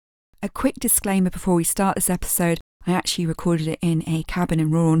A quick disclaimer before we start this episode. I actually recorded it in a cabin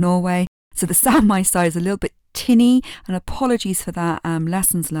in rural Norway, so the sound my side is a little bit tinny, and apologies for that.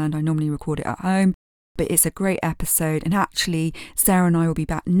 Lessons learned, I normally record it at home, but it's a great episode, and actually Sarah and I will be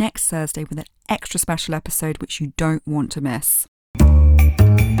back next Thursday with an extra special episode which you don't want to miss.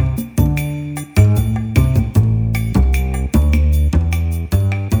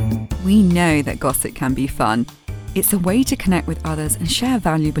 We know that gossip can be fun. It's a way to connect with others and share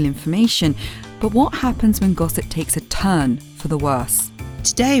valuable information. But what happens when gossip takes a turn for the worse?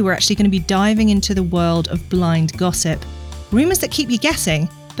 Today, we're actually going to be diving into the world of blind gossip. Rumours that keep you guessing,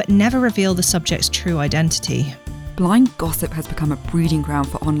 but never reveal the subject's true identity. Blind gossip has become a breeding ground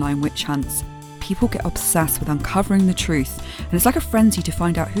for online witch hunts. People get obsessed with uncovering the truth, and it's like a frenzy to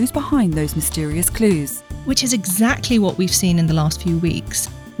find out who's behind those mysterious clues. Which is exactly what we've seen in the last few weeks,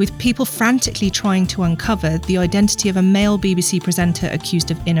 with people frantically trying to uncover the identity of a male BBC presenter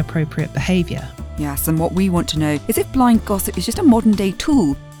accused of inappropriate behaviour. Yes, and what we want to know is if blind gossip is just a modern-day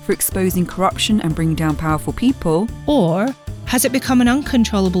tool for exposing corruption and bringing down powerful people. Or has it become an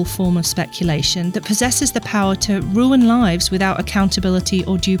uncontrollable form of speculation that possesses the power to ruin lives without accountability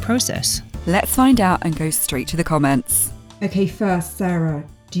or due process? Let's find out and go straight to the comments. Okay, first, Sarah,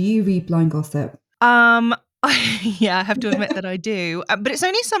 do you read blind gossip? Yeah, I have to admit that I do. But it's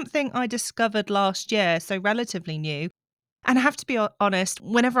only something I discovered last year, so relatively new. And I have to be honest,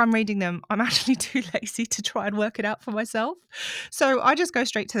 whenever I'm reading them, I'm actually too lazy to try and work it out for myself. So I just go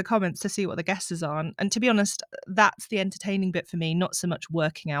straight to the comments to see what the guesses are. And to be honest, that's the entertaining bit for me, not so much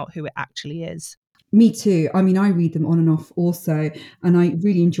working out who it actually is. Me too. I mean, I read them on and off also, and I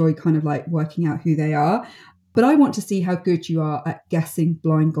really enjoy kind of like working out who they are. But I want to see how good you are at guessing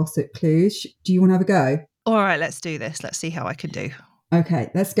blind gossip clues. Do you want to have a go? All right, let's do this. Let's see how I can do.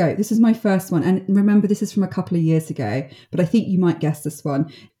 Okay, let's go. This is my first one. And remember, this is from a couple of years ago, but I think you might guess this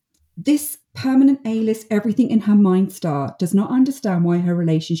one. This permanent A-list, everything in her mind star does not understand why her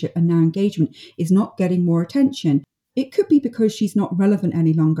relationship and now engagement is not getting more attention. It could be because she's not relevant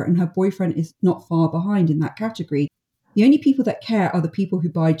any longer and her boyfriend is not far behind in that category. The only people that care are the people who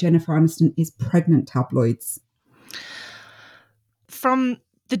buy Jennifer Aniston is pregnant tabloids. From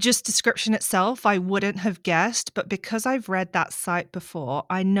the just description itself, I wouldn't have guessed, but because I've read that site before,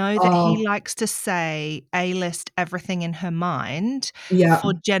 I know that he likes to say A-list everything in her mind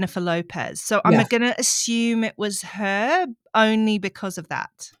for Jennifer Lopez. So I'm going to assume it was her only because of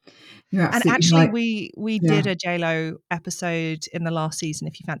that. And actually, right. we did a J-Lo episode in the last season,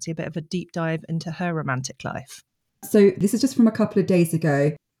 if you fancy a bit of a deep dive into her romantic life. So this is just from a couple of days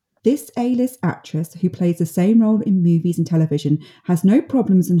ago. This A-list actress, who plays the same role in movies and television, has no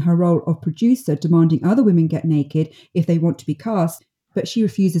problems in her role of producer demanding other women get naked if they want to be cast, but she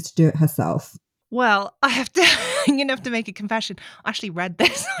refuses to do it herself. Well, I'm going to have to make a confession. I actually read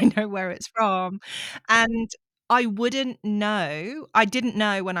this. I know where it's from. And I wouldn't know. I didn't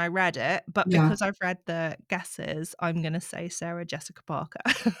know when I read it, but because I've read the guesses, I'm going to say Sarah Jessica Parker.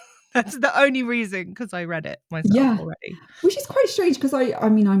 That's the only reason, because I read it myself already. Which is quite strange because I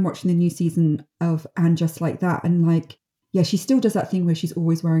mean, I'm watching the new season of And Just Like That, and like, yeah, she still does that thing where she's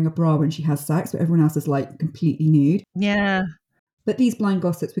always wearing a bra when she has sex, but everyone else is like completely nude. Yeah. But these blind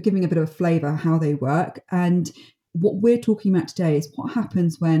gossips, we're giving a bit of a flavour how they work. And what we're talking about today is what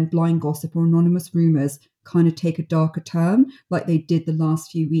happens when blind gossip or anonymous rumours kind of take a darker turn, like they did the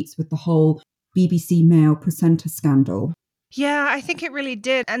last few weeks with the whole BBC male presenter scandal. Yeah, I think it really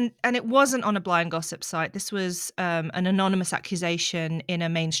did. And it wasn't on a blind gossip site. This was an anonymous accusation in a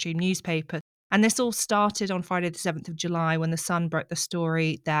mainstream newspaper. And this all started on Friday the 7th of July when The Sun broke the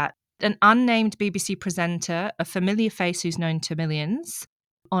story that an unnamed BBC presenter, a familiar face who's known to millions,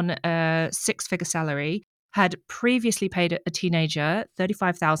 on a six-figure salary, had previously paid a teenager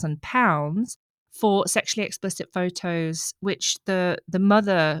 £35,000 for sexually explicit photos, which the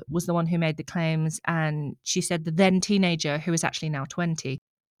mother was the one who made the claims. And she said the then teenager, who is actually now 20,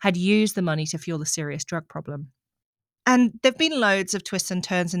 had used the money to fuel the serious drug problem. And there've been loads of twists and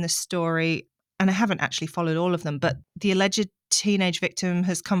turns in this story, and I haven't actually followed all of them, but the alleged teenage victim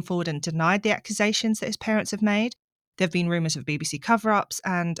has come forward and denied the accusations that his parents have made. There have been rumours of BBC cover-ups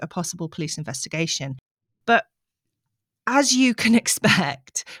and a possible police investigation. But as you can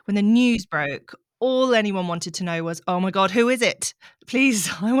expect, when the news broke, all anyone wanted to know was, oh my God, who is it? Please,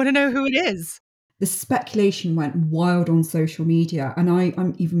 I want to know who it is. The speculation went wild on social media. And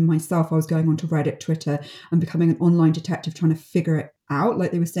I'm even myself, I was going onto Reddit, Twitter, and becoming an online detective trying to figure it out.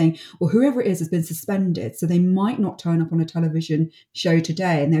 Like they were saying, well, whoever it is has been suspended, so they might not turn up on a television show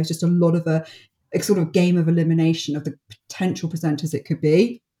today. And there was just a lot of a sort of game of elimination of the potential presenters it could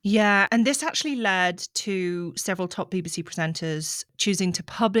be. Yeah, and this actually led to several top BBC presenters choosing to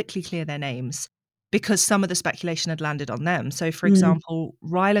publicly clear their names because some of the speculation had landed on them. So, for Mm. example,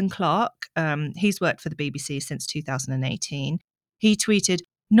 Rylan Clark, he's worked for the BBC since 2018. He tweeted,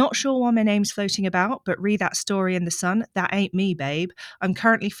 "Not sure why my name's floating about, but read that story in The Sun. That ain't me, babe. I'm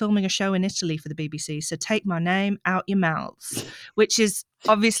currently filming a show in Italy for the BBC, so take my name out your mouths," which is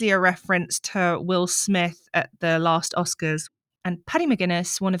obviously a reference to Will Smith at the last Oscars. And Paddy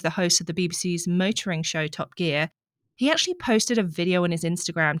McGuinness, one of the hosts of the BBC's motoring show Top Gear, he actually posted a video on his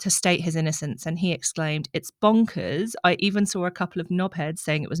Instagram to state his innocence, and he exclaimed, "It's bonkers. I even saw a couple of knobheads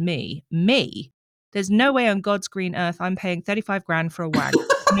saying it was me. Me? There's no way on God's green earth I'm paying 35 grand for a wank.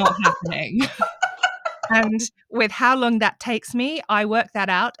 Not happening." And with how long that takes me, I work that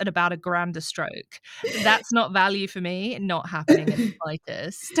out at about £1 a stroke. That's not value for me, not happening in the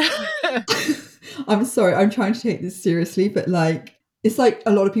slightest. I'm sorry, I'm trying to take this seriously, but like, it's like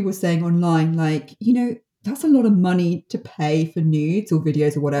a lot of people saying online, like, that's a lot of money to pay for nudes or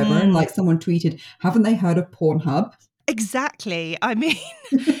videos or whatever. And Mm. like someone tweeted, haven't they heard of Pornhub? Exactly. I mean,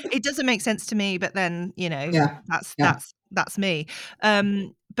 it doesn't make sense to me, but then, Yeah, that's yeah. that's me.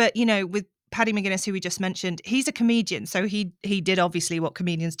 But with Paddy McGuinness, who we just mentioned, he's a comedian, so he did obviously what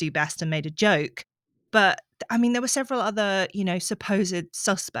comedians do best and made a joke. But I mean, there were several other, supposed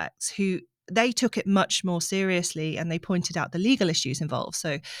suspects who they took it much more seriously and they pointed out the legal issues involved.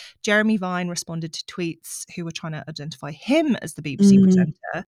 So Jeremy Vine responded to tweets who were trying to identify him as the BBC Mm,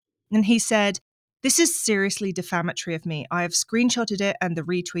 presenter. And he said, "This is seriously defamatory of me. I have screenshotted it and the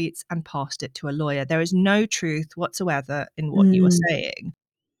retweets and passed it to a lawyer. There is no truth whatsoever in what you are mm. saying."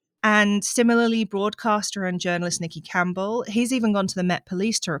 And similarly, broadcaster and journalist Nicky Campbell, he's even gone to the Met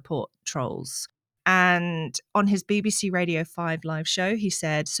Police to report trolls. And on his BBC Radio 5 live show, he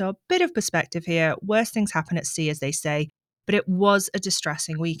said, "So a bit of perspective here. Worse things happen at sea, as they say, but it was a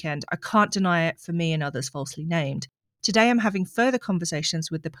distressing weekend. I can't deny it for me and others falsely named. Today, I'm having further conversations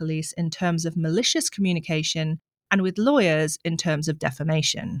with the police in terms of malicious communication and with lawyers in terms of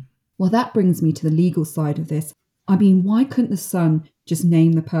defamation." Well, that brings me to the legal side of this. I mean, why couldn't the Sun just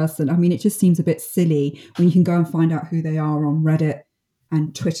name the person? I mean, it just seems a bit silly when you can go and find out who they are on Reddit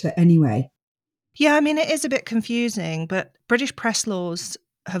and Twitter anyway. Yeah, I mean, it is a bit confusing, but British press laws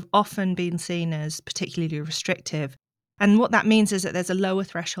have often been seen as particularly restrictive. And what that means is that there's a lower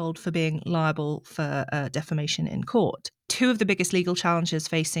threshold for being liable for defamation in court. Two of the biggest legal challenges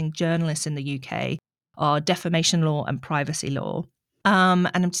facing journalists in the UK are defamation law and privacy law. And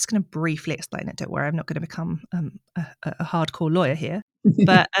I'm just going to briefly explain it. Don't worry, I'm not going to become a hardcore lawyer here.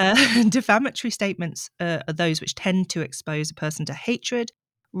 But defamatory statements are those which tend to expose a person to hatred,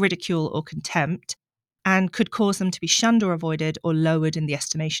 ridicule, or contempt, and could cause them to be shunned or avoided or lowered in the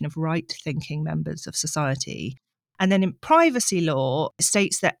estimation of right-thinking members of society. And then in privacy law, it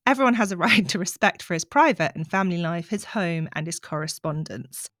states that everyone has a right to respect for his private and family life, his home, and his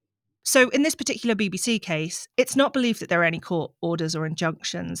correspondence. So in this particular BBC case, it's not believed that there are any court orders or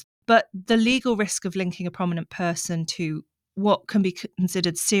injunctions, but the legal risk of linking a prominent person to what can be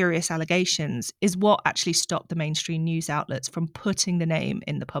considered serious allegations is what actually stopped the mainstream news outlets from putting the name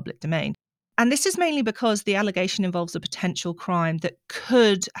in the public domain. And this is mainly because the allegation involves a potential crime that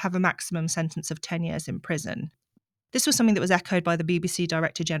could have a maximum sentence of 10 years in prison. This was something that was echoed by the BBC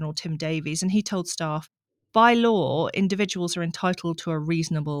Director General Tim Davies, and he told staff, "By law, individuals are entitled to a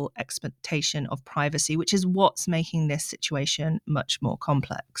reasonable expectation of privacy," which is what's making this situation much more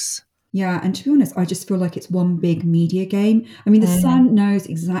complex. Yeah, and to be honest, I just feel like it's one big media game. I mean, the Mm. Sun knows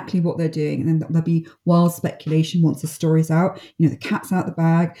exactly what they're doing, and then there'll be wild speculation once the story's out. The cat's out the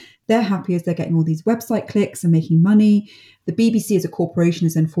bag. They're happy as they're getting all these website clicks and making money. The BBC as a corporation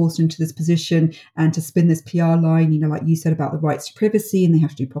is then forced into this position and to spin this PR line, like you said about the rights to privacy, and they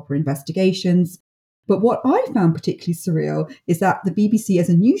have to do proper investigations. But what I found particularly surreal is that the BBC as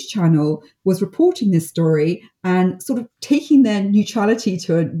a news channel was reporting this story and sort of taking their neutrality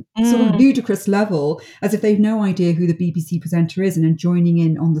to a sort of Mm. ludicrous level as if they've no idea who the BBC presenter is and then joining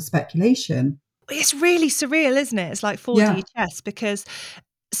in on the speculation. It's really surreal, isn't it? It's like 4D Yeah. chess because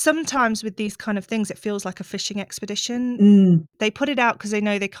sometimes with these kind of things, it feels like a fishing expedition. Mm, They put it out because they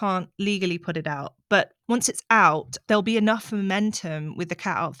know they can't legally put it out. But once it's out, there'll be enough momentum with the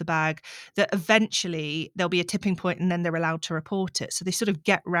cat out of the bag that eventually there'll be a tipping point and then they're allowed to report it. So they sort of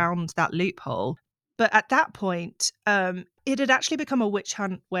get round that loophole. But at that point, it had actually become a witch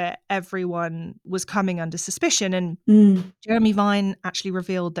hunt where everyone was coming under suspicion. And mm. Jeremy Vine actually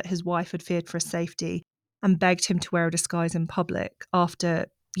revealed that his wife had feared for his safety and begged him to wear a disguise in public after,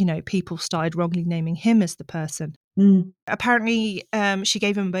 people started wrongly naming him as the person. Mm. Apparently, she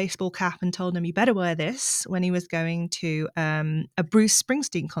gave him a baseball cap and told him, "You better wear this," when he was going to a Bruce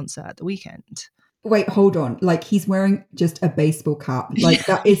Springsteen concert at the weekend. Wait, hold on. Like, he's wearing just a baseball cap. Like,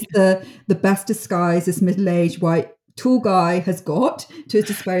 that is the best disguise this middle-aged white tall guy has got to his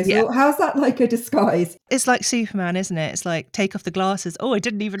disposal. Yeah. How's that like a disguise? It's like Superman, isn't it? It's like, take off the glasses. Oh, I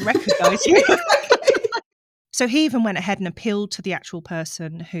didn't even recognize you. So he even went ahead and appealed to the actual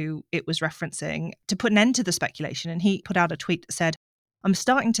person who it was referencing to put an end to the speculation. And he put out a tweet that said, "I'm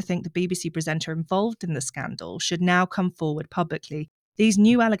starting to think the BBC presenter involved in the scandal should now come forward publicly. These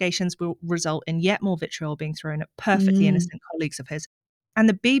new allegations will result in yet more vitriol being thrown at perfectly innocent colleagues of his. And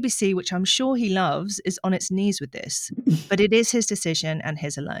the BBC, which I'm sure he loves, is on its knees with this. But it is his decision and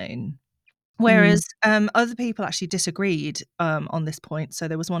his alone." Whereas other people actually disagreed on this point. So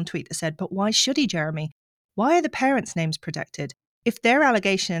there was one tweet that said, "But why should he, Jeremy? Why are the parents' names protected? If they're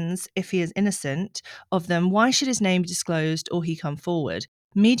allegations, if he is innocent of them, why should his name be disclosed or he come forward?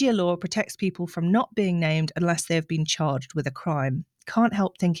 Media law protects people from not being named unless they have been charged with a crime. Can't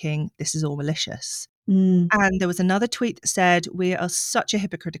help thinking this is all malicious." And there was another tweet that said, "We are such a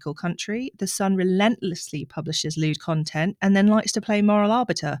hypocritical country. The Sun relentlessly publishes lewd content and then likes to play moral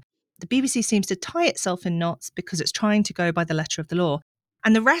arbiter. The BBC seems to tie itself in knots because it's trying to go by the letter of the law.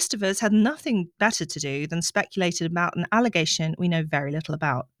 And the rest of us had nothing better to do than speculate about an allegation we know very little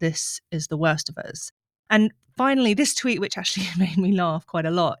about. This is the worst of us." And finally, this tweet, which actually made me laugh quite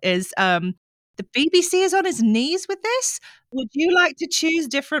a lot, is "The BBC is on his knees with this? Would you like to choose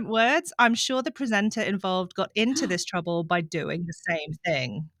different words? I'm sure the presenter involved got into this trouble by doing the same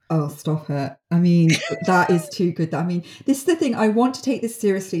thing." Oh, stop it. I mean, that is too good. I mean, this is the thing. I want to take this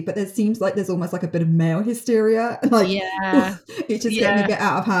seriously, but there seems like there's almost like a bit of male hysteria. Like, Yeah. it's just getting a bit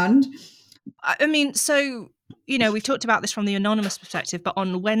out of hand. I mean, so, we've talked about this from the anonymous perspective, but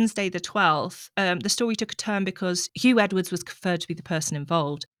on Wednesday the 12th, the story took a turn because Hugh Edwards was conferred to be the person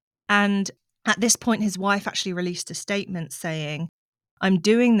involved. And at this point, his wife actually released a statement saying, "I'm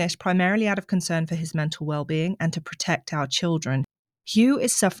doing this primarily out of concern for his mental well-being and to protect our children. Hugh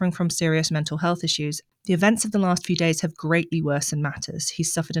is suffering from serious mental health issues. The events of the last few days have greatly worsened matters.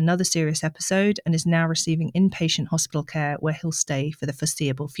 He's suffered another serious episode and is now receiving inpatient hospital care where he'll stay for the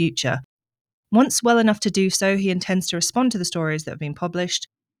foreseeable future. Once well enough to do so, he intends to respond to the stories that have been published.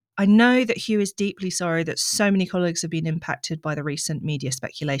 I know that Hugh is deeply sorry that so many colleagues have been impacted by the recent media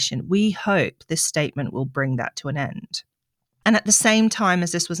speculation. We hope this statement will bring that to an end." And at the same time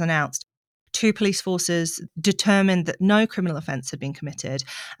as this was announced, 2 police forces determined that no criminal offence had been committed,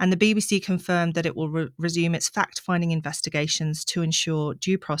 and the BBC confirmed that it will resume its fact-finding investigations to ensure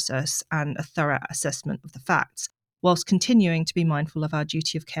due process and a thorough assessment of the facts, whilst continuing to be mindful of our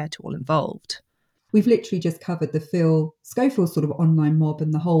duty of care to all involved. We've literally just covered the Phil Schofield sort of online mob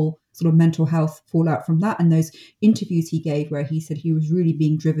and the whole sort of mental health fallout from that, and those interviews he gave where he said he was really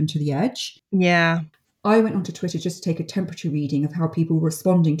being driven to the edge. Yeah. I went onto Twitter just to take a temperature reading of how people were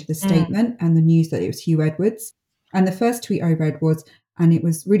responding to the statement and the news that it was Hugh Edwards. And the first tweet I read was, and it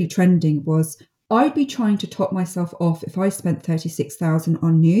was really trending, was, "I'd be trying to top myself off if I spent 36,000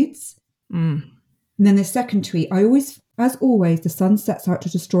 on nudes." And then the second tweet, "As always, the Sun sets out to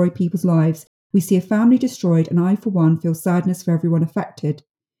destroy people's lives. We see a family destroyed and I, for one, feel sadness for everyone affected."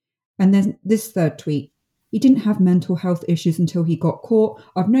 And then this third tweet, "He didn't have mental health issues until he got caught.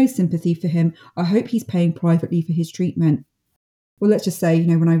 I've no sympathy for him. I hope he's paying privately for his treatment." Well, let's just say,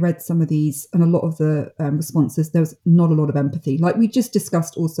 when I read some of these and a lot of the responses, there was not a lot of empathy. Like we just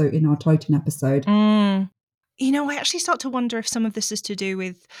discussed also in our Titan episode. I actually start to wonder if some of this is to do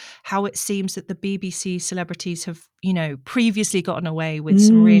with how it seems that the BBC celebrities have, previously gotten away with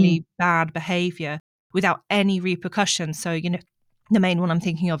some really bad behaviour without any repercussions. So, the main one I'm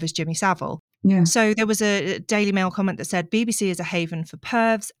thinking of is Jimmy Savile. Yeah. So there was a Daily Mail comment that said, "BBC is a haven for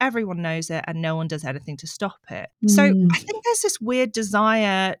pervs. Everyone knows it and no one does anything to stop it." So I think there's this weird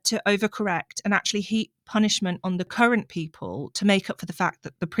desire to overcorrect and actually heap punishment on the current people to make up for the fact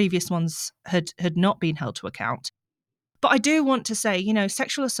that the previous ones had not been held to account. But I do want to say,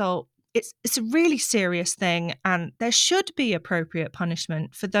 sexual assault, it's a really serious thing and there should be appropriate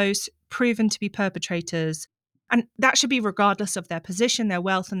punishment for those proven to be perpetrators. And that should be regardless of their position, their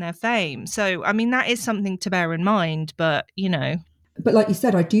wealth and their fame. So, I mean, that is something to bear in mind, but. But like you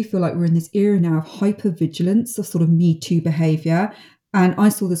said, I do feel like we're in this era now of hypervigilance of sort of Me Too behaviour. And I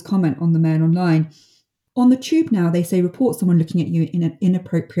saw this comment on the Mail Online. "On the tube now, they say report someone looking at you in an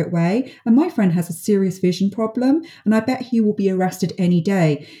inappropriate way. And my friend has a serious vision problem, and I bet he will be arrested any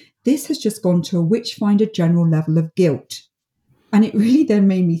day. This has just gone to a witchfinder general level of guilt." And it really then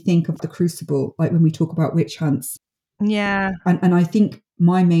made me think of The Crucible, like when we talk about witch hunts. Yeah. And I think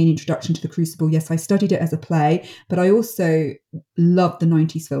my main introduction to The Crucible. Yes, I studied it as a play, but I also loved the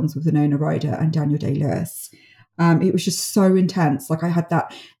 90s films with Winona Ryder and Daniel Day-Lewis. It was just so intense. Like I had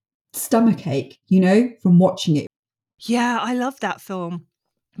that stomach ache, from watching it. Yeah, I love that film.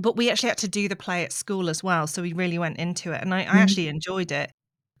 But we actually had to do the play at school as well. So we really went into it. And I actually enjoyed it.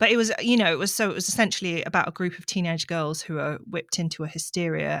 But it was, it was essentially about a group of teenage girls who are whipped into a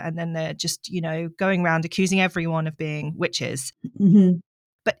hysteria. And then they're just, going around accusing everyone of being witches. Mm-hmm.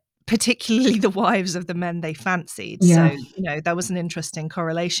 But particularly the wives of the men they fancied. Yeah. So, that was an interesting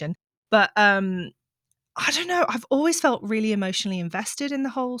correlation. But I don't know. I've always felt really emotionally invested in the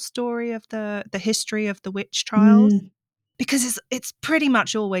whole story of the history of the witch trials. Because it's pretty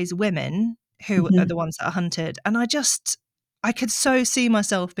much always women who are the ones that are hunted. And I could so see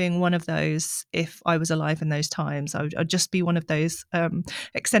myself being one of those if I was alive in those times. I'd just be one of those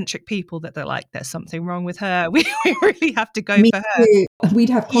eccentric people that they're like, there's something wrong with her. We really have to go Me for her. too. We'd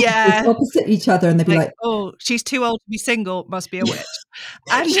have cottages opposite each other and they'd be like, oh, she's too old to be single, must be a witch.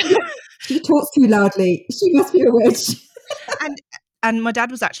 And she talks too loudly, she must be a witch. And my dad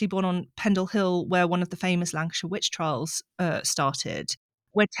was actually born on Pendle Hill, where one of the famous Lancashire witch trials started,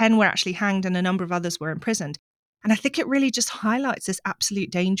 where 10 were actually hanged and a number of others were imprisoned. And I think it really just highlights this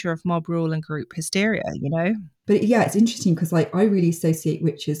absolute danger of mob rule and group hysteria, But yeah, it's interesting because I really associate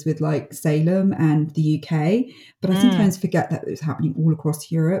witches with Salem and the UK, but I sometimes forget that it was happening all across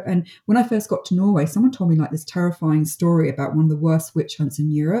Europe. And when I first got to Norway, someone told me this terrifying story about one of the worst witch hunts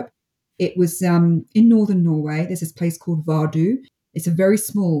in Europe. It was in northern Norway. There's this place called Vardø. It's a very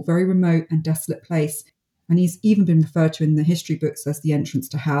small, very remote and desolate place. And he's even been referred to in the history books as the entrance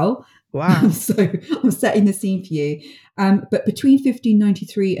to hell. Wow. So I'm setting the scene for you. But between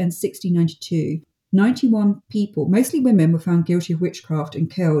 1593 and 1692, 91 people, mostly women, were found guilty of witchcraft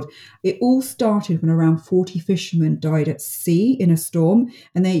and killed. It all started when around 40 fishermen died at sea in a storm,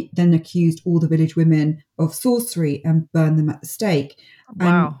 and they then accused all the village women of sorcery and burned them at the stake.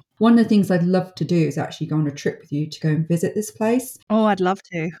 Wow. And one of the things I'd love to do is actually go on a trip with you to go and visit this place. Oh, I'd love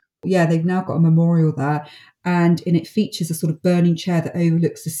to. Yeah, they've now got a memorial there, and it features a sort of burning chair that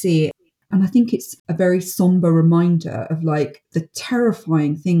overlooks the sea. And I think it's a very somber reminder of the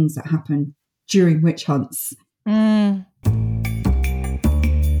terrifying things that happen during witch hunts. I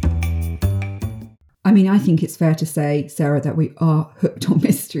mean, I think it's fair to say, Sarah, that we are hooked on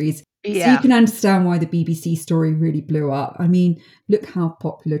mysteries. Yeah. So you can understand why the BBC story really blew up. I mean, look how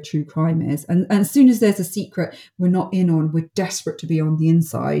popular true crime is. And as soon as there's a secret we're not in on, we're desperate to be on the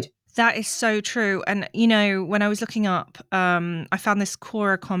inside. That is so true. And, when I was looking up, I found this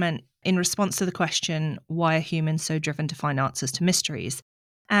Quora comment in response to the question, why are humans so driven to find answers to mysteries?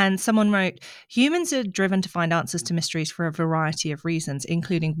 And someone wrote, humans are driven to find answers to mysteries for a variety of reasons,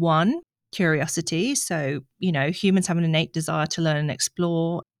 including 1, curiosity. So, humans have an innate desire to learn and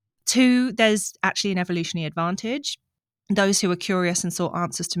explore. 2, there's actually an evolutionary advantage. Those who are curious and sought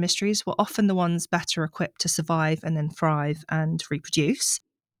answers to mysteries were often the ones better equipped to survive and then thrive and reproduce.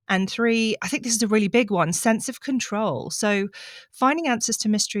 And 3, I think this is a really big one, sense of control. So finding answers to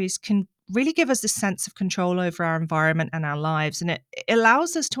mysteries can really give us this sense of control over our environment and our lives. And it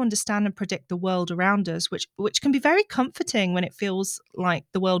allows us to understand and predict the world around us, which can be very comforting when it feels like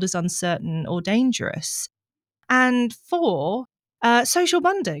the world is uncertain or dangerous. And 4, social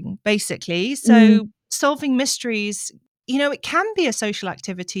bonding, basically. So solving mysteries, it can be a social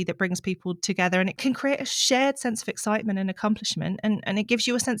activity that brings people together, and it can create a shared sense of excitement and accomplishment, and it gives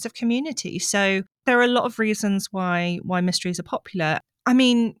you a sense of community. So there are a lot of reasons why mysteries are popular. I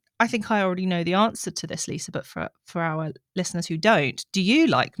mean, I think I already know the answer to this, Lisa, but for our listeners who don't, do you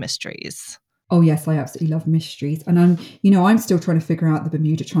like mysteries? Oh yes, I absolutely love mysteries. And I'm still trying to figure out the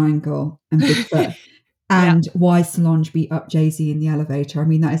Bermuda Triangle and Bigfoot. And why Solange beat up Jay-Z in the elevator. I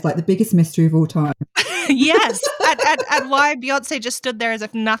mean, that is the biggest mystery of all time. Yes. And why Beyonce just stood there as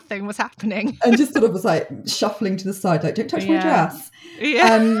if nothing was happening. And just sort of was shuffling to the side, don't touch my dress.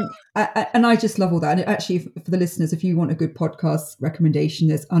 Yeah. And I just love all that. And actually, for the listeners, if you want a good podcast recommendation,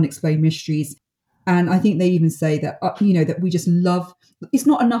 there's Unexplained Mysteries. And I think they even say that, that we just love, it's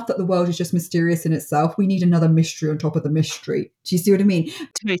not enough that the world is just mysterious in itself. We need another mystery on top of the mystery. Do you see what I mean?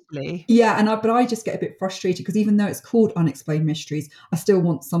 Totally. Yeah. But I just get a bit frustrated because even though it's called Unexplained Mysteries, I still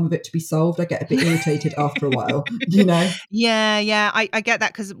want some of it to be solved. I get a bit irritated after a while, Yeah. I get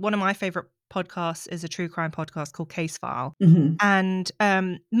that because one of my favorite podcasts is a true crime podcast called Case File. Mm-hmm.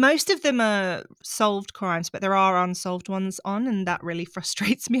 And most of them are solved crimes, but there are unsolved ones on, and that really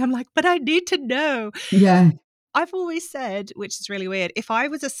frustrates me. I'm like, but I need to know. Yeah. I've always said, which is really weird, if I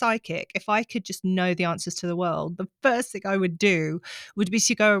was a psychic, if I could just know the answers to the world, the first thing I would do would be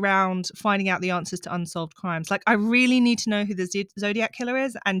to go around finding out the answers to unsolved crimes. Like, I really need to know who the Zodiac Killer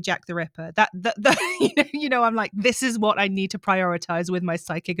is and Jack the Ripper. I'm like, this is what I need to prioritize with my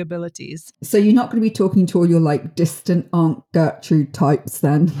psychic abilities. So you're not going to be talking to all your like distant Aunt Gertrude types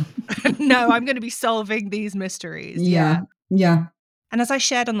then? No, I'm going to be solving these mysteries. Yeah. And as I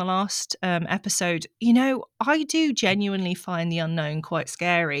shared on the last episode, I do genuinely find the unknown quite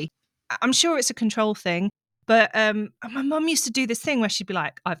scary. I'm sure it's a control thing, but my mum used to do this thing where she'd be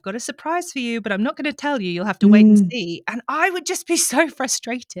like, I've got a surprise for you, but I'm not going to tell you. You'll have to wait and see. And I would just be so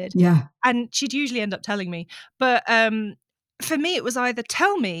frustrated. Yeah. And she'd usually end up telling me. But for me, it was either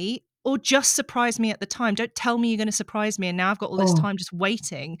tell me or just surprise me at the time. Don't tell me you're going to surprise me. And now I've got all this time just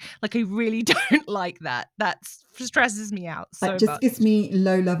waiting. Like, I really don't like that. That stresses me out so much. It just gives me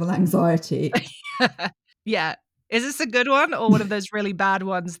low-level anxiety. Yeah. Is this a good one or one of those really bad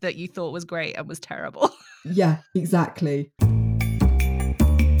ones that you thought was great and was terrible? Yeah, exactly.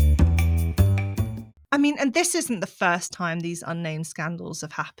 I mean, and this isn't the first time these unnamed scandals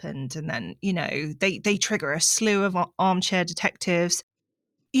have happened. And then, they trigger a slew of armchair detectives.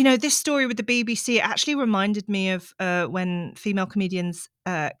 This story with the BBC actually reminded me of when female comedians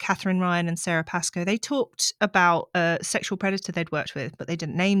Catherine Ryan and Sarah Pascoe, they talked about a sexual predator they'd worked with, but they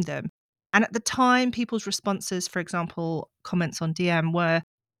didn't name them. And at the time, people's responses, for example, comments on DM were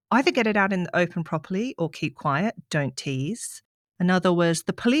either get it out in the open properly or keep quiet, don't tease. Another was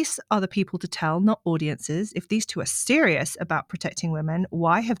the police are the people to tell, not audiences. If these two are serious about protecting women,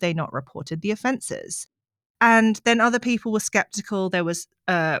 why have they not reported the offences? And then other people were skeptical. There was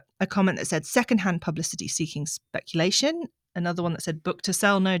a comment that said secondhand publicity seeking speculation. Another one that said book to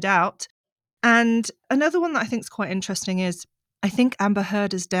sell, no doubt. And another one that I think is quite interesting is I think Amber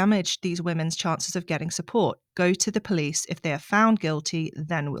Heard has damaged these women's chances of getting support. Go to the police. If they are found guilty,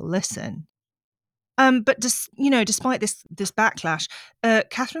 then we'll listen. But despite this backlash,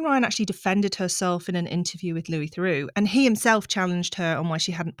 Catherine Ryan actually defended herself in an interview with Louis Theroux, and he himself challenged her on why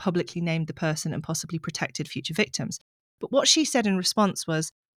she hadn't publicly named the person and possibly protected future victims. But what she said in response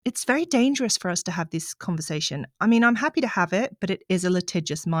was, it's very dangerous for us to have this conversation. I mean, I'm happy to have it, but it is a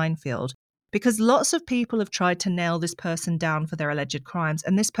litigious minefield. Because lots of people have tried to nail this person down for their alleged crimes,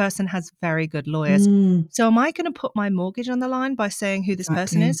 and this person has very good lawyers. So am I going to put my mortgage on the line by saying who this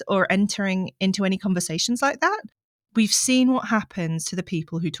person is or entering into any conversations like that? We've seen what happens to the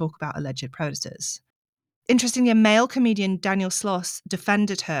people who talk about alleged predators. Interestingly, a male comedian, Daniel Sloss,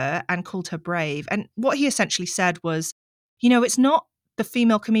 defended her and called her brave. And what he essentially said was, it's not the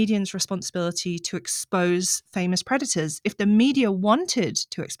female comedian's responsibility to expose famous predators. If the media wanted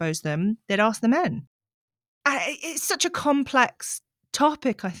to expose them, they'd ask the men. It's such a complex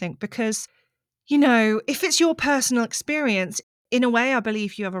topic, I think, because, if it's your personal experience, in a way, I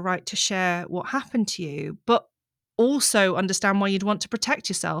believe you have a right to share what happened to you, but also understand why you'd want to protect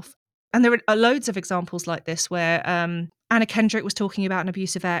yourself. And there are loads of examples like this where Anna Kendrick was talking about an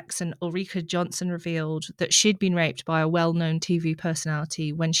abusive ex, and Ulrika Jonsson revealed that she'd been raped by a well-known TV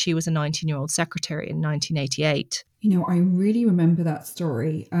personality when she was a 19-year-old secretary in 1988. I really remember that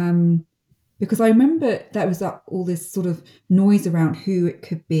story because I remember there was all this sort of noise around who it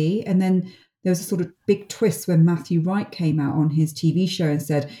could be. And then there was a sort of big twist when Matthew Wright came out on his TV show and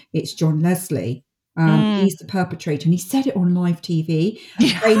said, it's John Leslie. He's the perpetrator, and he said it on live TV,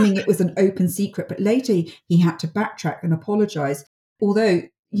 claiming it was an open secret. But later he had to backtrack and apologise. Although,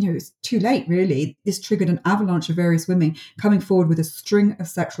 it's too late, really. This triggered an avalanche of various women coming forward with a string of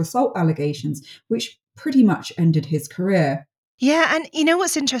sexual assault allegations, which pretty much ended his career. Yeah, and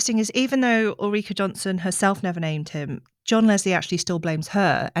what's interesting is even though Ulrika Jonsson herself never named him, John Leslie actually still blames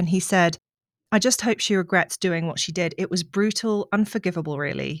her. And he said, I just hope she regrets doing what she did. It was brutal, unforgivable,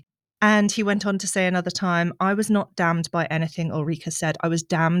 really. And he went on to say another time, I was not damned by anything Ulrika said. I was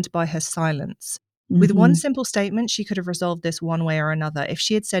damned by her silence. Mm-hmm. With one simple statement, she could have resolved this one way or another. If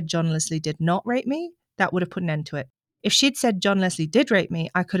she had said John Leslie did not rape me, that would have put an end to it. If she'd said John Leslie did rape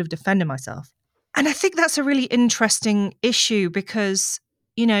me, I could have defended myself. And I think that's a really interesting issue because,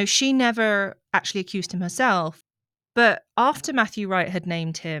 she never actually accused him herself. But after Matthew Wright had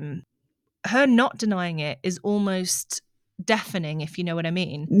named him, her not denying it is almost deafening, if you know what I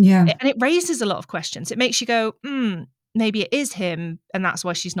mean. Yeah. And it raises a lot of questions. It makes you go, maybe it is him, and that's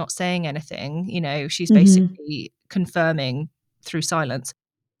why she's not saying anything. She's basically confirming through silence.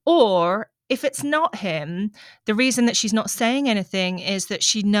 Or if it's not him, the reason that she's not saying anything is that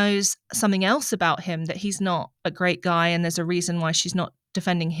she knows something else about him, that he's not a great guy, and there's a reason why she's not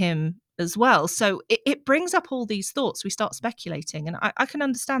defending him as well. So it brings up all these thoughts. We start speculating, and I can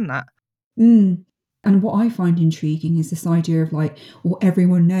understand that. And what I find intriguing is this idea of like, well,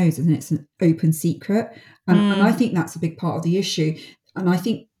 everyone knows and it's an open secret. And I think that's a big part of the issue. And I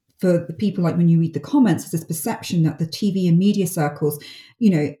think for the people, like when you read the comments, there's this perception that the TV and media circles,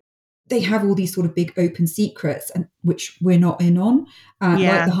 they have all these sort of big open secrets, and which we're not in on.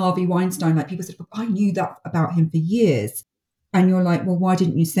 Like the Harvey Weinstein, like people said, I knew that about him for years. And you're like, well, why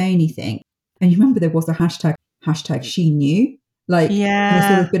didn't you say anything? And you remember there was a hashtag she knew, like in a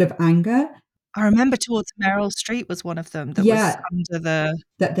sort of bit of anger. I remember Towards Meryl Streep was one of them that was under the...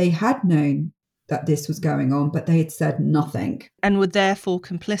 That they had known that this was going on, but they had said nothing. And were therefore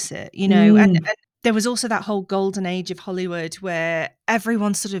complicit, and there was also that whole golden age of Hollywood where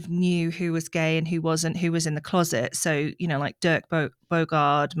everyone sort of knew who was gay and who wasn't, who was in the closet. So, like Dirk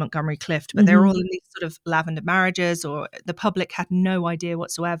Bogarde, Montgomery Clift, but they were all in these sort of lavender marriages, or the public had no idea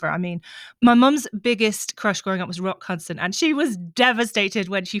whatsoever. I mean, my mum's biggest crush growing up was Rock Hudson, and she was devastated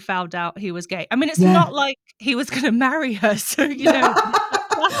when she found out he was gay. I mean, it's not like he was going to marry her. So,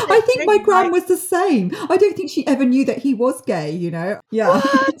 I think my gran was the same. I don't think she ever knew that he was gay, Yeah.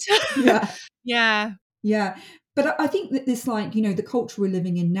 What? Yeah. But I think that this, like, the culture we're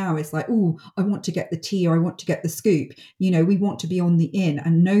living in now is like, oh, I want to get the tea or I want to get the scoop. We want to be on the in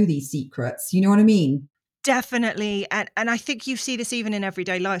and know these secrets. You know what I mean? Definitely. And I think you see this even in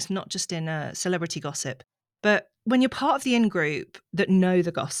everyday life, not just in celebrity gossip. But when you're part of the in-group that know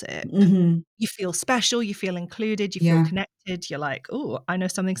the gossip, you feel special, you feel included, you feel connected. You're like, oh, I know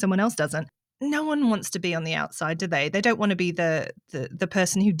something someone else doesn't. No one wants to be on the outside, do they? They don't want to be the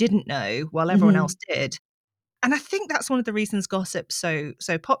person who didn't know while everyone else did. And I think that's one of the reasons gossip's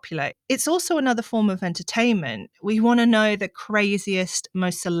so popular. It's also another form of entertainment. We want to know the craziest,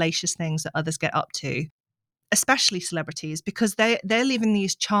 most salacious things that others get up to, especially celebrities, because they're living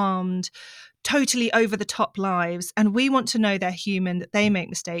these charmed, totally over-the-top lives, and we want to know they're human, that they make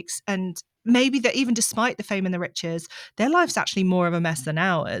mistakes, and maybe that even despite the fame and the riches, their life's actually more of a mess than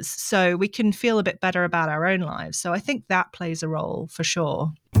ours. So we can feel a bit better about our own lives. So I think that plays a role for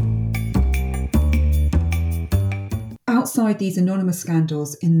sure. Outside these anonymous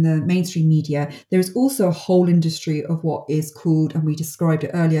scandals in the mainstream media, there is also a whole industry of what is called, and we described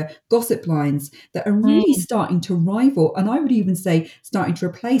it earlier, gossip lines that are really starting to rival, and I would even say starting to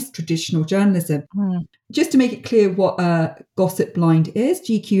replace traditional journalism. Just to make it clear what a gossip blind is,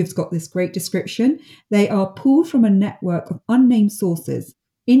 GQ has got this great description. They are pulled from a network of unnamed sources,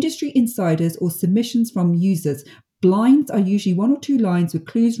 industry insiders, or submissions from users. Blinds are usually 1 or 2 lines with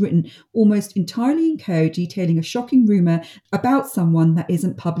clues written almost entirely in code, detailing a shocking rumour about someone that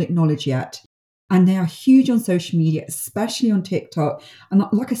isn't public knowledge yet. And they are huge on social media, especially on TikTok. And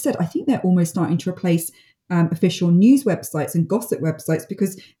like I said, I think they're almost starting to replace official news websites and gossip websites,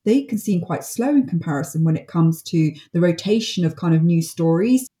 because they can seem quite slow in comparison when it comes to the rotation of kind of news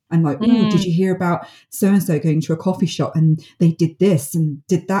stories. And like, oh, did you hear about so-and-so going to a coffee shop and they did this and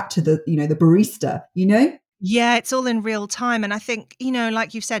did that to the barista, Yeah, it's all in real time. And I think,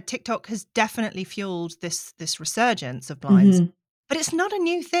 like you said, TikTok has definitely fueled this resurgence of blinds. But it's not a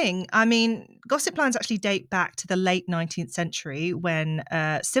new thing. I mean, gossip blinds actually date back to the late 19th century when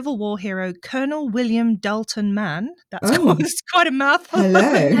Civil War hero Colonel William Dalton Mann, that's quite a mouthful of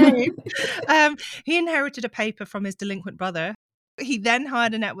a name, he inherited a paper from his delinquent brother. He then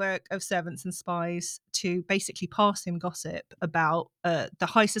hired a network of servants and spies to basically pass him gossip about the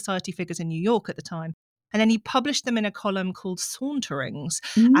high society figures in New York at the time. And then he published them in a column called Saunterings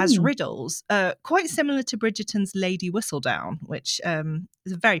as riddles, quite similar to Bridgerton's Lady Whistledown, which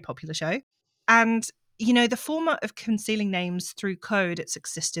is a very popular show. And, the format of concealing names through code, it's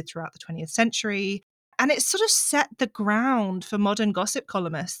existed throughout the 20th century. And it sort of set the ground for modern gossip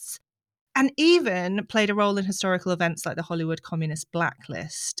columnists, and even played a role in historical events like the Hollywood Communist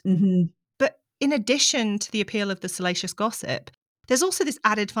Blacklist. But in addition to the appeal of the salacious gossip, there's also this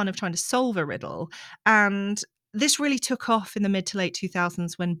added fun of trying to solve a riddle. And this really took off in the mid to late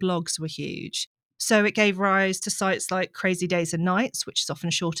 2000s when blogs were huge. So it gave rise to sites like Crazy Days and Nights, which is often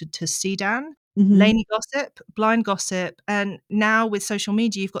shortened to CDAN, Laney Gossip, Blind Gossip, and now with social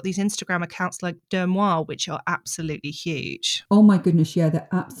media, you've got these Instagram accounts like Dermoir, which are absolutely huge. Oh my goodness, yeah, they're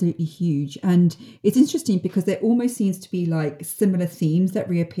absolutely huge. And it's interesting because there almost seems to be like similar themes that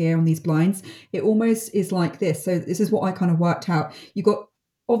reappear on these blinds. It almost is like this. So this is what I kind of worked out. You've got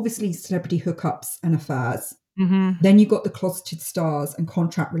obviously celebrity hookups and affairs. Then you've got the closeted stars and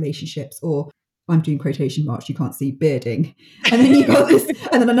contract relationships, or I'm doing quotation marks, you can't see, bearding. And then you got this,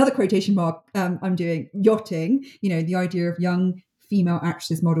 and then another quotation mark, I'm doing yachting, the idea of young female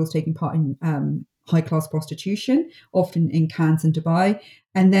actresses, models taking part in high-class prostitution, often in Cannes and Dubai.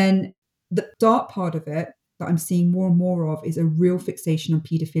 And then the dark part of it that I'm seeing more and more of is a real fixation on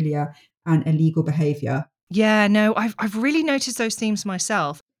paedophilia and illegal behaviour. Yeah, no, I've really noticed those themes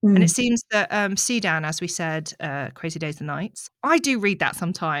myself. And it Mm. seems that Sedan, as we said, Crazy Days and Nights, I do read that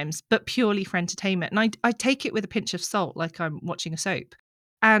sometimes, but purely for entertainment. And I take it with a pinch of salt, like I'm watching a soap.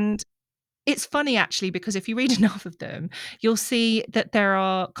 And it's funny, actually, because if you read enough of them, you'll see that there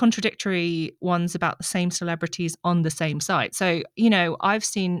are contradictory ones about the same celebrities on the same site. So, I've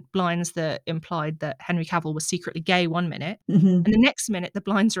seen blinds that implied that Henry Cavill was secretly gay one minute, Hmm. and the next minute, the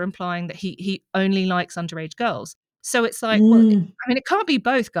blinds are implying that he only likes underage girls. So it's like, well, Mm. I mean, it can't be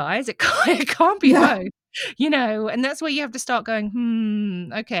both, guys. It can't be Yeah. both, and that's where you have to start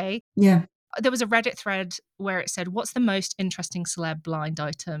going, okay. Yeah. There was a Reddit thread where it said, what's the most interesting celeb blind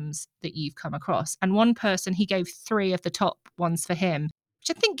items that you've come across? And one person, he gave 3 of the top ones for him,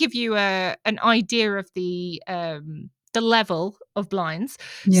 which I think give you an idea of the level of blinds.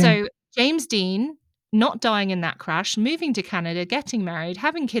 Yeah. So James Dean not dying in that crash, moving to Canada, getting married,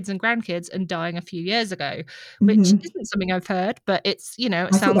 having kids and grandkids, and dying a few years ago, which Hmm. isn't something I've heard, but it's, it I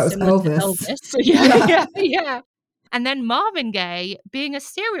thought that sounds was similar to Elvis. Elvis. So yeah, Yeah. yeah, yeah. And then Marvin Gaye being a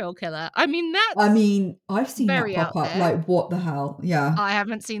serial killer. I mean, I that's mean, I've seen that very pop out up. there. Like, what the hell? Yeah. I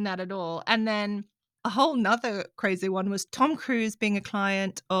haven't seen that at all. And then a whole nother crazy one was Tom Cruise being a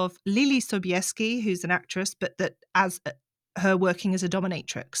client of Lily Sobieski, who's an actress, but that as her working as a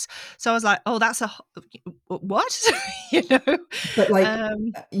dominatrix. So I was like, oh, that's what? you know? But like,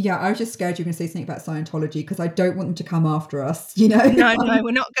 Um, yeah, I was just scared you were going to say something about Scientology because I don't want them to come after us, you know? no,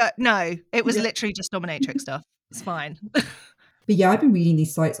 we're not no, it was Yeah. literally just dominatrix stuff. It's fine. But yeah, I've been reading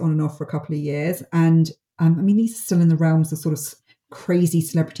these sites on and off for a couple of years. And I mean, these are still in the realms of sort of crazy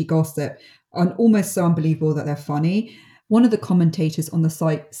celebrity gossip and almost so unbelievable that they're funny. One of the commentators on the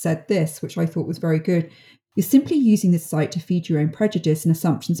site said this, which I thought was very good. You're simply using this site to feed your own prejudice and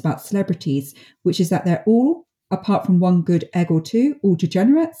assumptions about celebrities, which is that they're all, apart from one good egg or two, all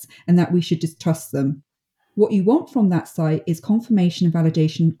degenerates, and that we should distrust them. What you want from that site is confirmation and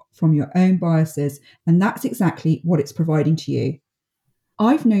validation from your own biases, and that's exactly what it's providing to you.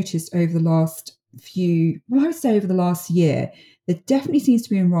 I've noticed over the last I would say over the last year, there definitely seems to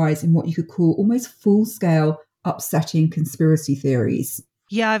be a rise in what you could call almost full scale upsetting conspiracy theories.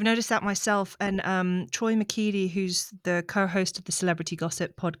 Yeah, I've noticed that myself. And Troy McKeady, who's the co-host of the celebrity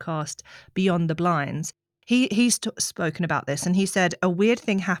gossip podcast Beyond the Blinds, he's spoken about this, and he said a weird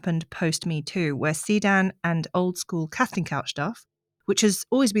thing happened post Me Too, where Sedan and old school casting couch stuff, which has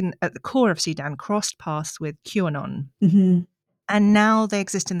always been at the core of Sedan, crossed paths with QAnon, Hmm. and now they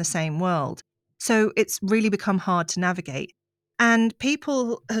exist in the same world. So it's really become hard to navigate. And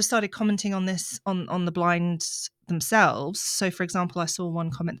people have started commenting on this on the blinds themselves. So, for example, I saw one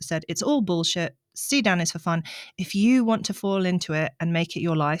comment that said, "It's all bullshit. Sedan is for fun. If you want to fall into it and make it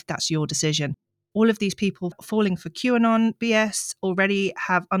your life, that's your decision." All of these people falling for QAnon BS already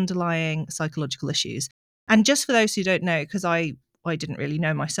have underlying psychological issues. And just for those who don't know, because I didn't really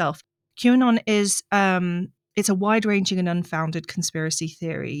know myself, QAnon is it's a wide-ranging and unfounded conspiracy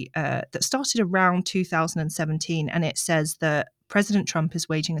theory that started around 2017, and it says that President Trump is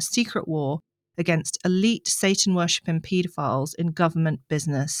waging a secret war against elite Satan-worshipping pedophiles in government,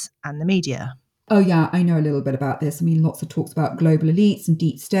 business, and the media. Oh, yeah, I know a little bit about this. I mean, lots of talks about global elites and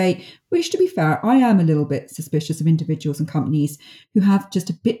deep state, which, to be fair, I am a little bit suspicious of individuals and companies who have just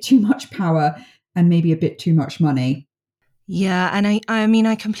a bit too much power and maybe a bit too much money. Yeah, and I mean,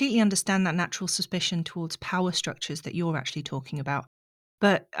 I completely understand that natural suspicion towards power structures that you're actually talking about.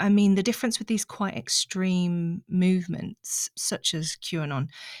 But I mean, the difference with these quite extreme movements, such as QAnon,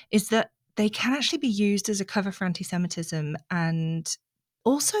 is that they can actually be used as a cover for anti-Semitism, and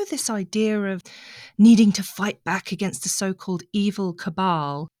also this idea of needing to fight back against the so-called evil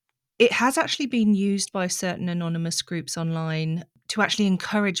cabal. It has actually been used by certain anonymous groups online to actually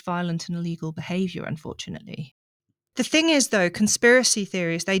encourage violent and illegal behavior, unfortunately. The thing is, though, conspiracy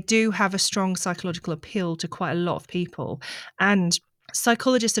theories, they do have a strong psychological appeal to quite a lot of people. And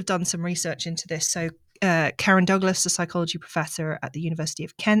psychologists have done some research into this. So, Karen Douglas, a psychology professor at the University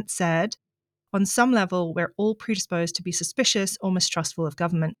of Kent, said, on some level, we're all predisposed to be suspicious or mistrustful of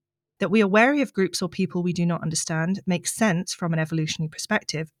government. That we are wary of groups or people we do not understand makes sense from an evolutionary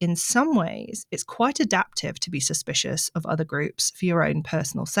perspective. In some ways, it's quite adaptive to be suspicious of other groups for your own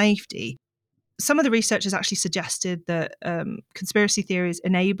personal safety. Some of the research has actually suggested that conspiracy theories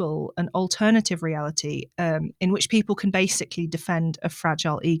enable an alternative reality in which people can basically defend a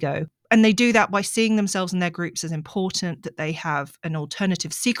fragile ego. And they do that by seeing themselves and their groups as important, that they have an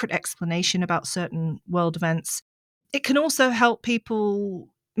alternative secret explanation about certain world events. It can also help people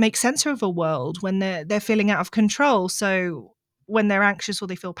make sense of a world when they're feeling out of control. So when they're anxious or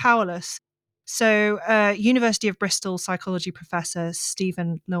they feel powerless. So, University of Bristol psychology professor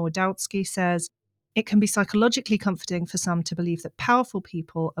Stephen Lewandowski says, it can be psychologically comforting for some to believe that powerful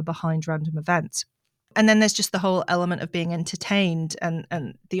people are behind random events. And then there's just the whole element of being entertained and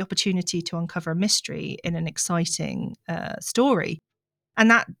the opportunity to uncover a mystery in an exciting story. And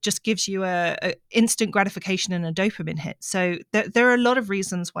that just gives you a instant gratification and a dopamine hit. So there are a lot of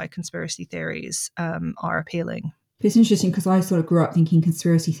reasons why conspiracy theories are appealing. It's interesting because I sort of grew up thinking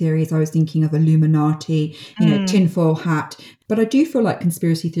conspiracy theories. I was thinking of Illuminati, tinfoil hat. But I do feel like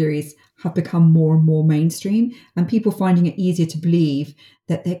conspiracy theories have become more and more mainstream, and people finding it easier to believe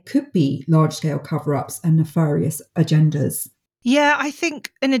that there could be large-scale cover-ups and nefarious agendas. Yeah, I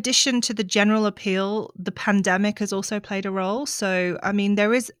think in addition to the general appeal, the pandemic has also played a role. So, I mean,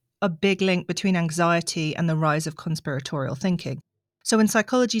 there is a big link between anxiety and the rise of conspiratorial thinking. So, in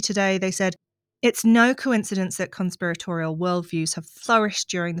Psychology Today, they said, it's no coincidence that conspiratorial worldviews have flourished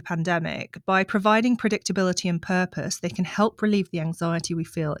during the pandemic. By providing predictability and purpose, they can help relieve the anxiety we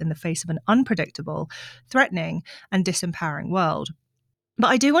feel in the face of an unpredictable, threatening, and disempowering world. But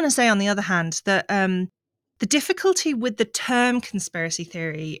I do want to say, on the other hand, that the difficulty with the term conspiracy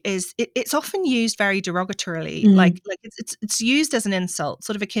theory is it's often used very derogatorily, like it's used as an insult,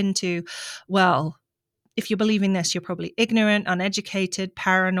 sort of akin to, well, if you're believing this, you're probably ignorant, uneducated,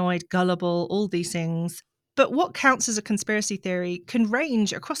 paranoid, gullible, all these things. But what counts as a conspiracy theory can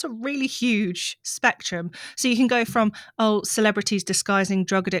range across a really huge spectrum. So you can go from, celebrities disguising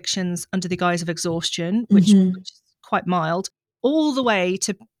drug addictions under the guise of exhaustion, which is quite mild, all the way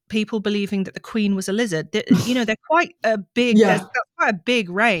to people believing that the Queen was a lizard. They're quite a big, there's quite a big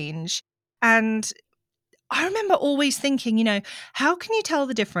range. And I remember always thinking, how can you tell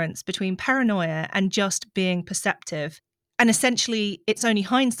the difference between paranoia and just being perceptive? And essentially, it's only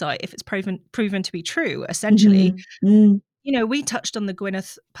hindsight if it's proven to be true, essentially. We touched on the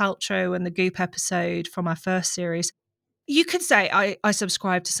Gwyneth Paltrow and the Goop episode from our first series. You could say I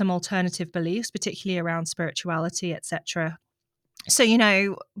subscribe to some alternative beliefs, particularly around spirituality, etc. So,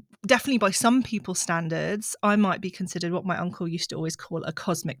 definitely by some people's standards, I might be considered what my uncle used to always call a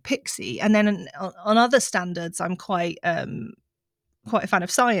cosmic pixie. And then on other standards, I'm quite a fan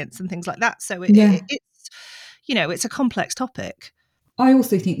of science and things like that. So it's a complex topic. I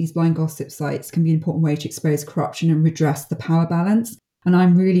also think these blind gossip sites can be an important way to expose corruption and redress the power balance. And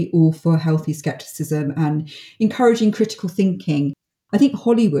I'm really all for healthy skepticism and encouraging critical thinking. I think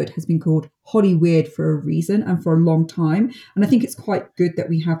Hollywood has been called Hollyweird for a reason and for a long time. And I think it's quite good that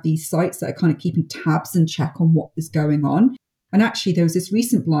we have these sites that are kind of keeping tabs and check on what is going on. And actually, there was this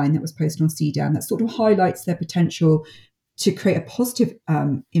recent blind that was posted on CDAN that sort of highlights their potential to create a positive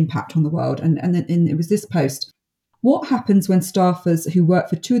impact on the world. And it was this post. What happens when staffers who work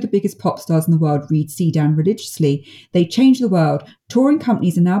for two of the biggest pop stars in the world read CDAN religiously? They change the world. Touring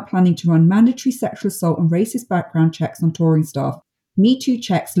companies are now planning to run mandatory sexual assault and racist background checks on touring staff. Me Too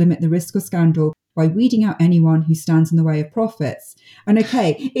checks limit the risk of scandal by weeding out anyone who stands in the way of profits. And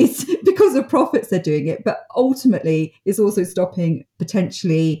okay, it's because of profits they're doing it, but ultimately it's also stopping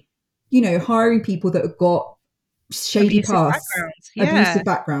potentially, hiring people that have got shady pasts, abusive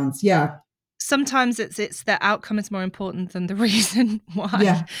backgrounds. Yeah. Sometimes it's the outcome is more important than the reason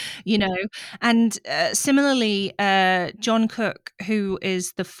why, And similarly, John Cook, who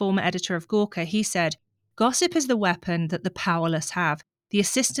is the former editor of Gawker, he said, gossip is the weapon that the powerless have. The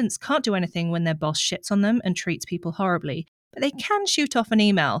assistants can't do anything when their boss shits on them and treats people horribly, but they can shoot off an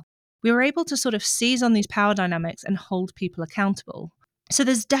email. We were able to sort of seize on these power dynamics and hold people accountable. So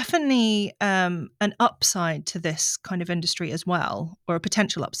there's definitely an upside to this kind of industry as well, or a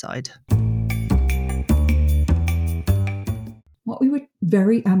potential upside. What we were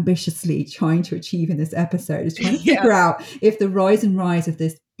very ambitiously trying to achieve in this episode is trying to figure out if the rise of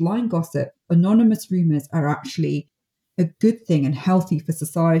this blind gossip, anonymous rumours are actually a good thing and healthy for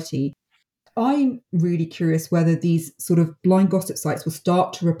society. I'm really curious whether these sort of blind gossip sites will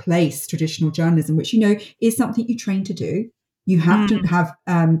start to replace traditional journalism, which, is something you train to do. You have to have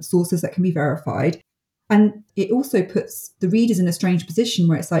sources that can be verified. And it also puts the readers in a strange position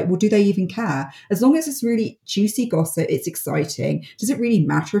where it's like, well, do they even care? As long as it's really juicy gossip, it's exciting. Does it really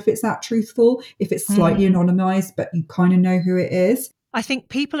matter if it's that truthful, if it's slightly anonymized, but you kind of know who it is? I think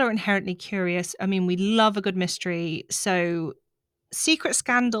people are inherently curious. I mean, we love a good mystery. So secret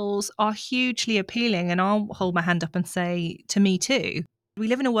scandals are hugely appealing. And I'll hold my hand up and say, to me too. We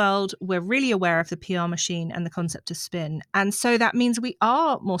live in a world, we're really aware of the PR machine and the concept of spin. And so that means we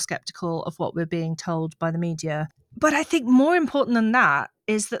are more skeptical of what we're being told by the media. But I think more important than that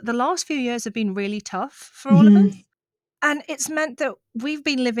is that the last few years have been really tough for all of us. And it's meant that we've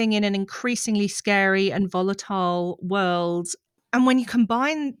been living in an increasingly scary and volatile world. And when you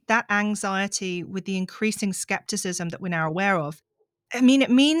combine that anxiety with the increasing skepticism that we're now aware of, I mean, it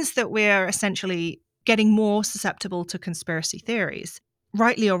means that we're essentially getting more susceptible to conspiracy theories,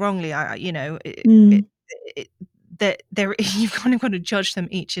 rightly or wrongly. That you've kind of got to judge them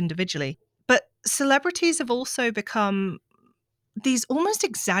each individually. But celebrities have also become these almost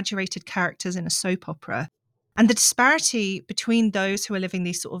exaggerated characters in a soap opera. And the disparity between those who are living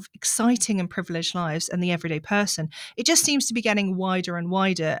these sort of exciting and privileged lives and the everyday person, it just seems to be getting wider and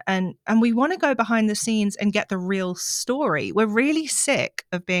wider. And we want to go behind the scenes and get the real story. We're really sick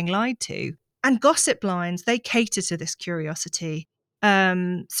of being lied to. And gossip lines, they cater to this curiosity. So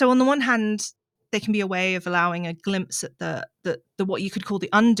on the one hand, they can be a way of allowing a glimpse at the what you could call the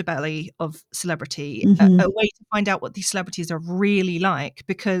underbelly of celebrity, a way to find out what these celebrities are really like,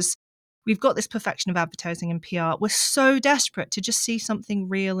 because we've got this perfection of advertising and PR. We're so desperate to just see something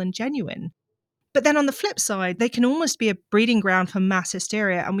real and genuine. But then on the flip side, they can almost be a breeding ground for mass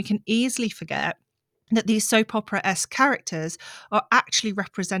hysteria, and we can easily forget that these soap opera-esque characters are actually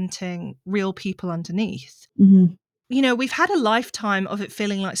representing real people underneath. Mm-hmm. You know, we've had a lifetime of it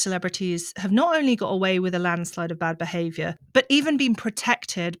feeling like celebrities have not only got away with a landslide of bad behavior, but even been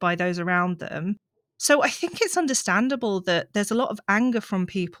protected by those around them. So I think it's understandable that there's a lot of anger from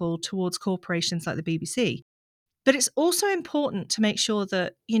people towards corporations like the BBC. But it's also important to make sure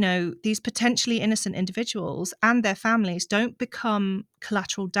that, you know, these potentially innocent individuals and their families don't become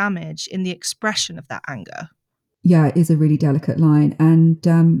collateral damage in the expression of that anger. Yeah, it is a really delicate line. And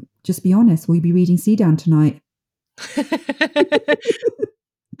just be honest, will you be reading Seadown tonight?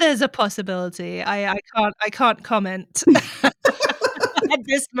 There's a possibility. I can't comment at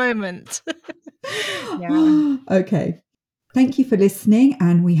this moment. Yeah. Okay. Thank you for listening,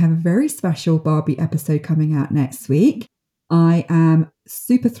 and we have a very special Barbie episode coming out next week. I am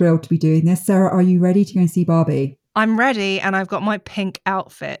super thrilled to be doing this. Sarah, are you ready to go and see Barbie? I'm ready, and I've got my pink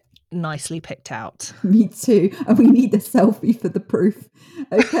outfit nicely picked out. Me too. And we need the selfie for the proof.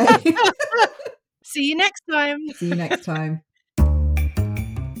 Okay. See you next time. See you next time.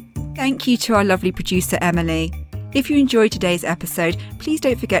 Thank you to our lovely producer, Emily. If you enjoyed today's episode, please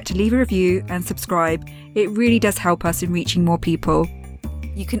don't forget to leave a review and subscribe. It really does help us in reaching more people.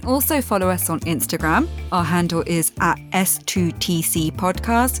 You can also follow us on Instagram. Our handle is @S2TC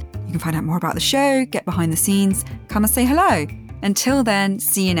Podcast. You can find out more about the show, get behind the scenes, come and say hello. Until then,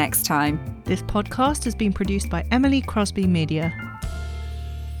 see you next time. This podcast has been produced by Emily Crosby Media.